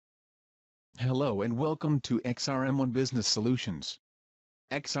Hello and welcome to xRM1 Business Solutions.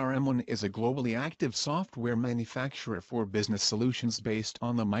 xRM1 is a globally active software manufacturer for business solutions based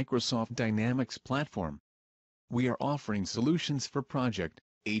on the Microsoft Dynamics platform. We are offering solutions for project,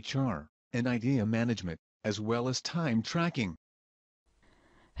 HR, and idea management, as well as time tracking.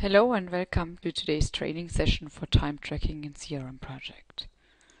 Hello and welcome to today's training session for time tracking in CRM-Project.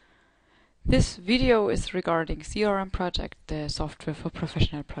 This video is regarding CRM-Project, the software for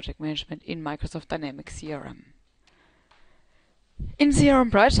professional project management in Microsoft Dynamics CRM. In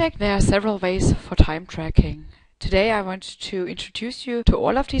CRM-Project, there are several ways for time tracking. Today I want to introduce you to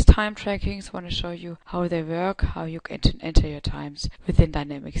all of these time trackings. I want to show you how they work, how you can enter your times within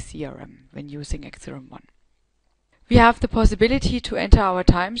Dynamics CRM when using xRM1. We have the possibility to enter our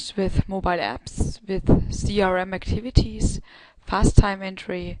times with mobile apps, with CRM-Activities, fast time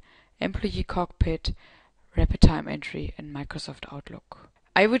entry, employee cockpit, rapid time entry, and Microsoft Outlook.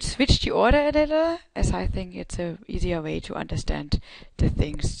 I would switch the order a little, as I think it's an easier way to understand the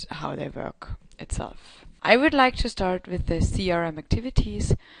things, how they work itself. I would like to start with the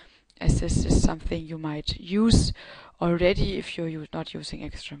CRM-Activities, as this is something you might use already if you're not using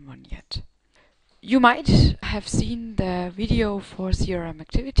xRM1 yet. You might have seen the video for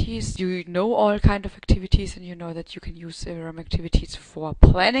CRM-Activities. You know all kind of activities, and you know that you can use CRM-Activities for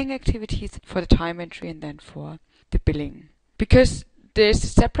planning activities, for the time entry, and then for the billing. Because there's a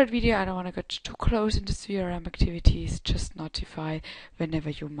separate video, I don't want to get too close into CRM-Activities, just notify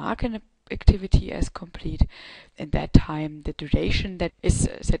whenever you mark an activity as complete, and that time, the duration that is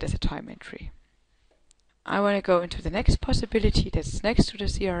set as a time entry. I want to go into the next possibility that's next to the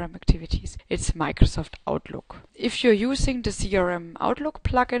CRM-Activities. It's Microsoft Outlook. If you're using the CRM Outlook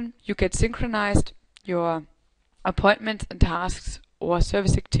plugin, you get synchronized your appointments and tasks or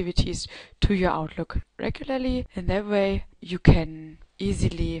service activities to your Outlook regularly. In that way, you can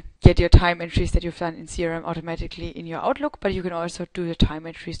easily get your time entries that you've done in CRM automatically in your Outlook, but you can also do the time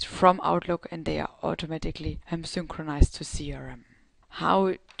entries from Outlook and they are automatically synchronized to CRM.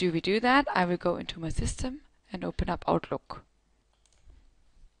 How do we do that? I will go into my system and open up Outlook.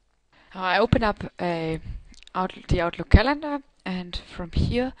 I open up the Outlook calendar, and from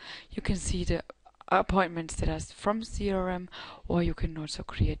here you can see the appointments that are from CRM, or you can also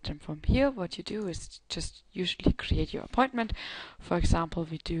create them from here. What you do is just usually create your appointment. For example,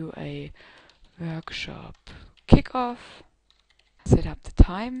 we do a workshop kickoff, set up the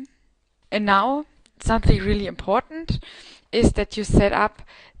time, and now something really important is that you set up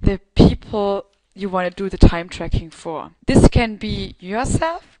the people you want to do the time tracking for. This can be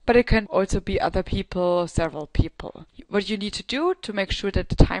yourself, but it can also be other people, several people. What you need to do to make sure that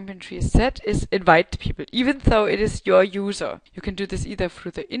the time entry is set is invite people, even though it is your user. You can do this either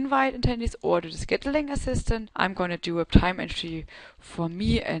through the invite attendees or the scheduling assistant. I'm going to do a time entry for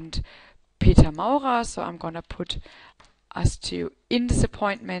me and Peter Maurer, so I'm going to put us two in this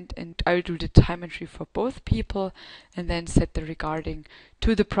appointment, and I will do the time entry for both people and then set the regarding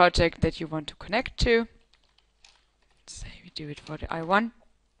to the project that you want to connect to. Say we do it for the I1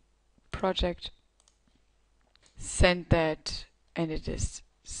 project. Send that, and it is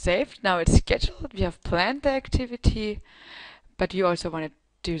saved. Now it's scheduled. We have planned the activity, but you also want to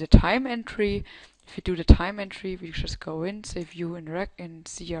do the time entry. If you do the time entry, we just go in, say view in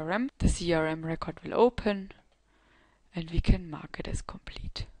CRM. The CRM record will open, and we can mark it as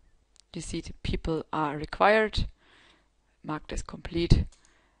complete. You see the people are required, marked as complete,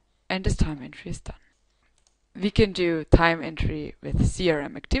 and this time entry is done. We can do time entry with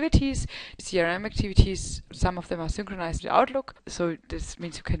CRM-Activities. CRM-Activities, some of them are synchronized with Outlook, so this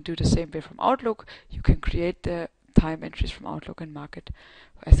means you can do the same way from Outlook. You can create the time entries from Outlook and mark it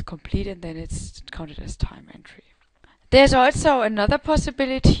as complete, and then it's counted as time entry. There's also another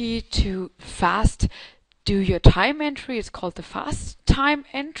possibility to fast do your time entry. It's called the fast time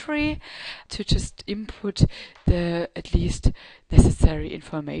entry, to just input the at least necessary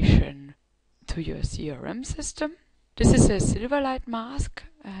information to your CRM system. This is a Silverlight mask,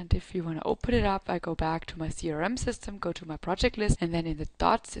 and if you want to open it up, I go back to my CRM system, go to my project list, and then in the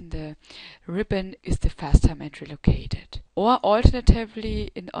dots in the ribbon is the fast time entry located. Or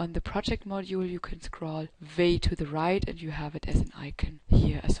alternatively, on the project module, you can scroll way to the right and you have it as an icon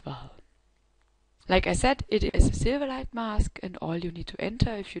here as well. Like I said, it is a Silverlight mask, and all you need to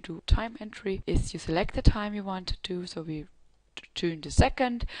enter if you do time entry is you select the time you want to do. So we June the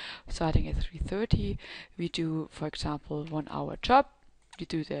 2nd, starting at 3:30. We do, for example, 1 hour job. We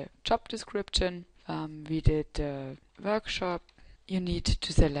do the job description. We did the workshop. You need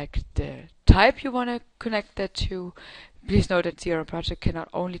to select the type you want to connect that to. Please note that CRM-Project cannot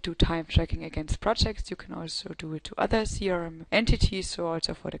only do time tracking against projects, you can also do it to other CRM entities, so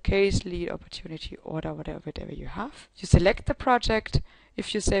also for the case, lead, opportunity, order, whatever you have. You select the project.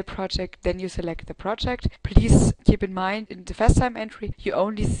 If you say project, then you select the project. Please keep in mind, in the fast time entry, you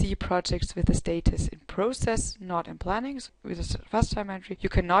only see projects with the status in process, not in planning. So with a fast time entry, you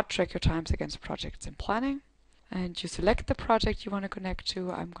cannot track your times against projects in planning. And you select the project you want to connect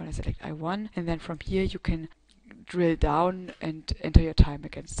to. I'm going to select I1, and then from here you can drill down and enter your time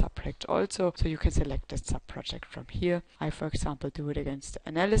against subproject also. So you can select the subproject from here. I, for example, do it against the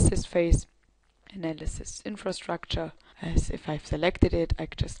analysis phase, analysis infrastructure. As if I've selected it, I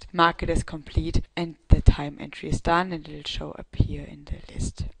just mark it as complete and the time entry is done, and it'll show up here in the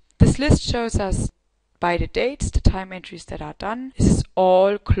list. This list shows us by the dates the time entries that are done. This is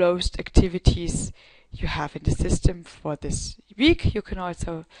all closed activities you have in the system for this week. You can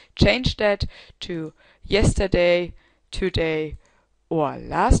also change that to yesterday, today, or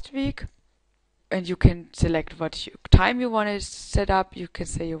last week. And you can select what time you want to set up. You can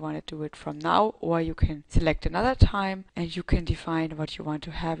say you want to do it from now, or you can select another time, and you can define what you want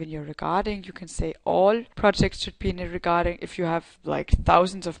to have in your regarding. You can say all projects should be in a regarding. If you have like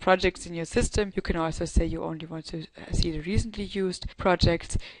thousands of projects in your system, you can also say you only want to see the recently used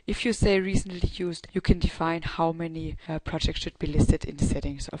projects. If you say recently used, you can define how many projects should be listed in the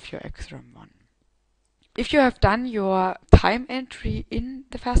settings of your xRM1. If you have done your time entry in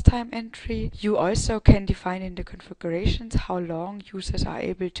the fast time entry, you also can define in the configurations how long users are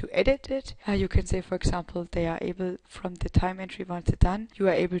able to edit it. You can say, for example, they are able, from the time entry once it's done, you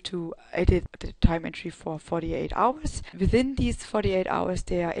are able to edit the time entry for 48 hours. Within these 48 hours,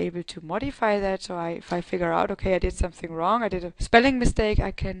 they are able to modify that. So if I figure out, okay, I did something wrong, I did a spelling mistake,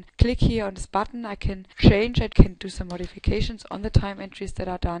 I can click here on this button, I can change, I can do some modifications on the time entries that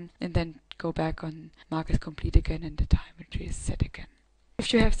are done, and then go back on mark as complete again, and the time entry is set again.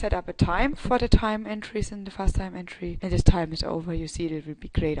 If you have set up a time for the time entries in the fast time entry, and this time is over, you see it will be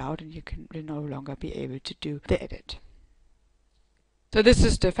grayed out and you will no longer be able to do the edit. So this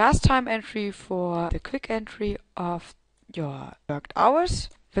is the fast time entry for the quick entry of your worked hours.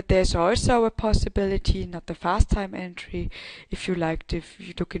 But there's also a possibility, not the fast time entry, if you like the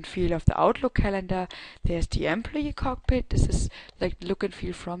look and feel of the Outlook calendar, there's the employee cockpit. This is like the look and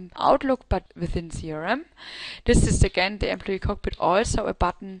feel from Outlook, but within CRM. This is again the employee cockpit, also a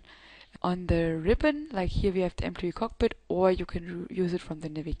button on the ribbon, like here we have the employee cockpit, or you can use it from the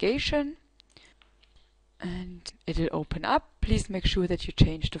navigation. And it'll open up. Please make sure that you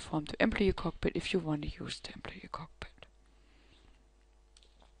change the form to employee cockpit if you want to use the employee cockpit.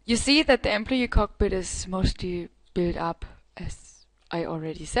 You see that the employee cockpit is mostly built up, as I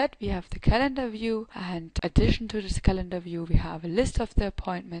already said. We have the calendar view, and in addition to this calendar view, we have a list of the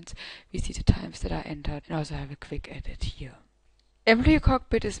appointments. We see the times that are entered, and also have a quick edit here. Employee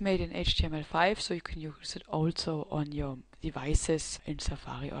cockpit is made in HTML5, so you can use it also on your devices in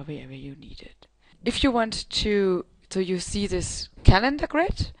Safari or wherever you need it. If you want to, so you see this calendar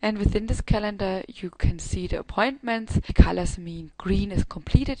grid, and within this calendar you can see the appointments. The colors mean green is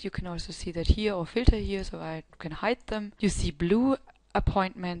completed. You can also see that here, or filter here, so I can hide them. You see blue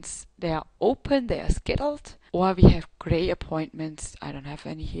appointments, they are open, they are scheduled, or we have gray appointments, I don't have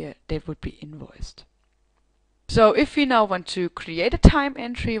any here, they would be invoiced. So if we now want to create a time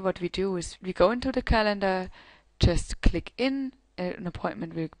entry, what we do is we go into the calendar, just click in, an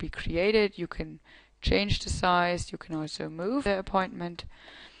appointment will be created. You can change the size, you can also move the appointment.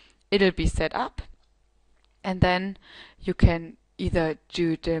 It'll be set up, and then you can either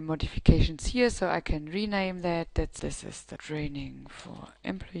do the modifications here, so I can rename that this is the training for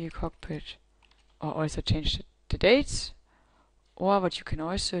employee cockpit, or also change the dates. Or what you can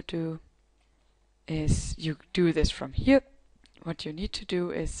also do is you do this from here. What you need to do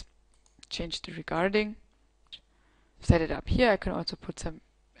is change the regarding, set it up here. I can also put some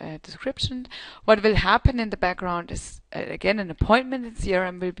description. What will happen in the background is again an appointment in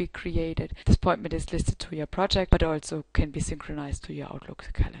CRM will be created. This appointment is listed to your project, but also can be synchronized to your Outlook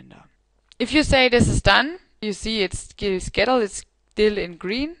calendar. If you say this is done, you see it's scheduled, it's still in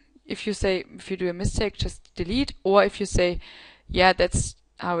green. If you do a mistake, just delete. Or if you say, yeah, that's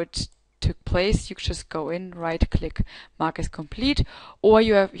how it took place, you just go in, right click, mark as complete, or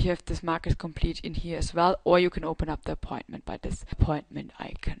you have this mark as complete in here as well, or you can open up the appointment by this appointment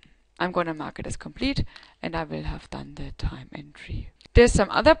icon. I'm going to mark it as complete, and I will have done the time entry. There's some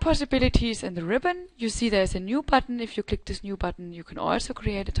other possibilities in the ribbon. You see there's a new button. If you click this new button, you can also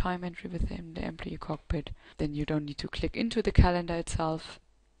create a time entry within the employee cockpit. Then you don't need to click into the calendar itself.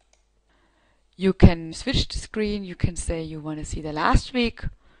 You can switch the screen. You can say you want to see the last week,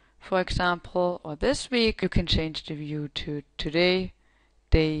 for example, or this week, you can change the view to today,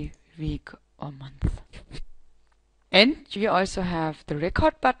 day, week, or month. And you also have the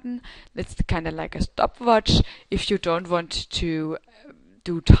record button. That's kind of like a stopwatch if you don't want to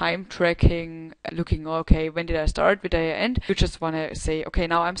do time tracking, looking, okay, when did I start, when did I end? You just want to say, okay,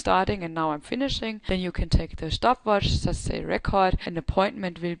 now I'm starting and now I'm finishing. Then you can take the stopwatch, just say record, an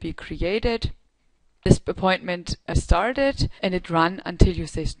appointment will be created. This appointment started and it ran until you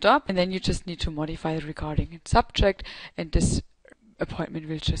say stop, and then you just need to modify the recording and subject, and this appointment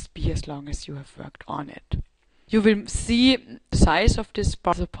will just be as long as you have worked on it. You will see the size of this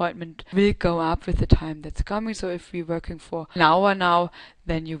appointment will go up with the time that's coming. So if we're working for an hour now,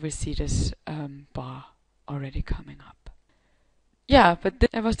 then you will see this bar already coming up. Yeah, but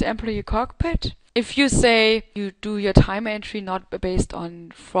that was the employee cockpit. If you say you do your time entry not based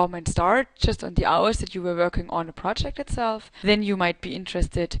on from and start, just on the hours that you were working on the project itself, then you might be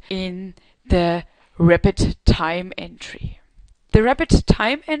interested in the rapid time entry. The rapid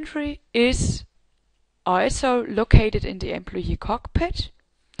time entry is also located in the employee cockpit.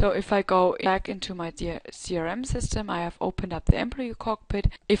 So if I go back into my CRM system, I have opened up the employee cockpit.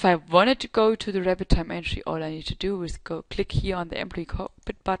 If I wanted to go to the rapid time entry, all I need to do is go click here on the employee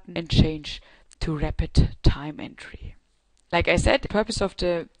cockpit button and change to rapid time entry. Like I said, the purpose of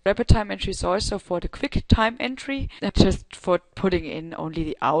the rapid time entry is also for the quick time entry, just for putting in only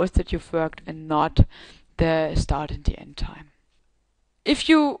the hours that you've worked and not the start and the end time. If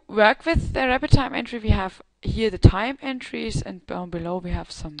you work with the rapid time entry, we have here the time entries, and down below we have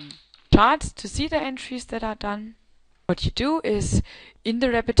some charts to see the entries that are done. What you do is, in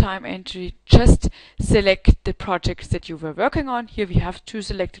the rapid time entry, just select the projects that you were working on. Here we have two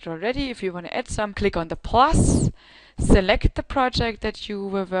selected already. If you want to add some, click on the plus, select the project that you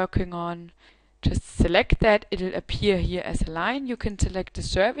were working on. Just select that. It'll appear here as a line. You can select the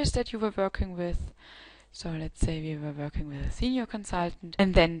service that you were working with. So let's say we were working with a senior consultant,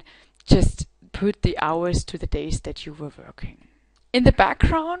 and then just put the hours to the days that you were working. In the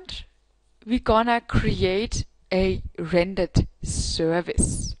background, we're gonna create a rendered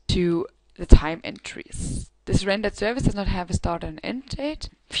service to the time entries. This rendered service does not have a start and end date.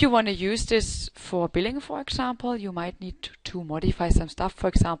 If you want to use this for billing, for example, you might need to modify some stuff. For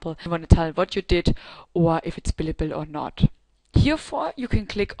example, you want to tell what you did or if it's billable or not. Herefore, you can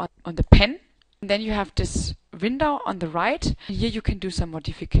click on the pen. And then you have this window on the right. Here you can do some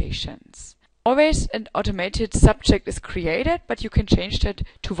modifications. Always an automated subject is created, but you can change that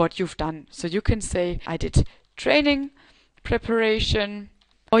to what you've done. So you can say, I did training, preparation,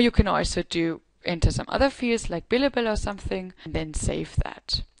 or you can also enter some other fields like billable or something, and then save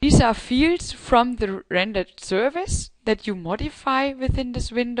that. These are fields from the rendered service that you modify within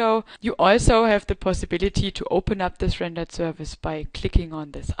this window. You also have the possibility to open up this rendered service by clicking on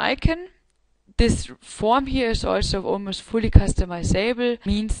this icon. This form here is also almost fully customizable,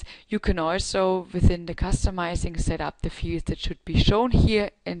 means you can also, within the customizing, set up the fields that should be shown here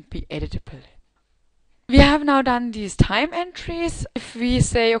and be editable. We have now done these time entries. If we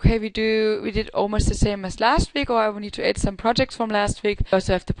say, okay, we did almost the same as last week, or I will need to add some projects from last week, we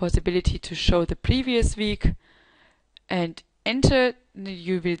also have the possibility to show the previous week and enter.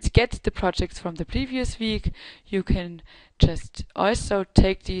 You will get the projects from the previous week. You can just also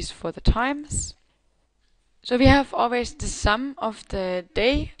take these for the times. So we have always the sum of the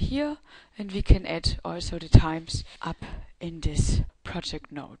day here, and we can add also the times up in this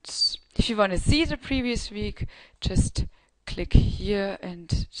project notes. If you want to see the previous week, just click here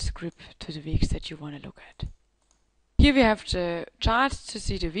and script to the weeks that you want to look at. Here we have the charts to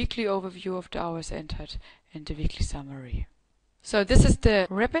see the weekly overview of the hours entered and the weekly summary. So this is the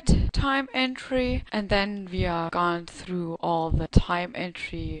rapid time entry, and then we are gone through all the time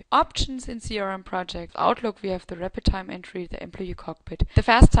entry options in CRM-Project. Outlook, we have the rapid time entry, the employee cockpit, the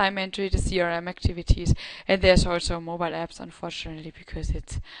fast time entry, the CRM-Activities, and there's also mobile apps, unfortunately, because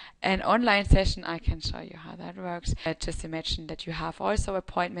it's an online session. I can show you how that works. Just imagine that you have also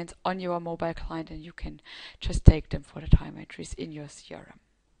appointments on your mobile client, and you can just take them for the time entries in your CRM.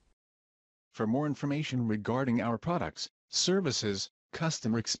 For more information regarding our products, services,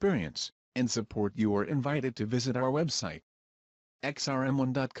 customer experience, and support, you are invited to visit our website,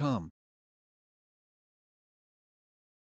 xRM1.com.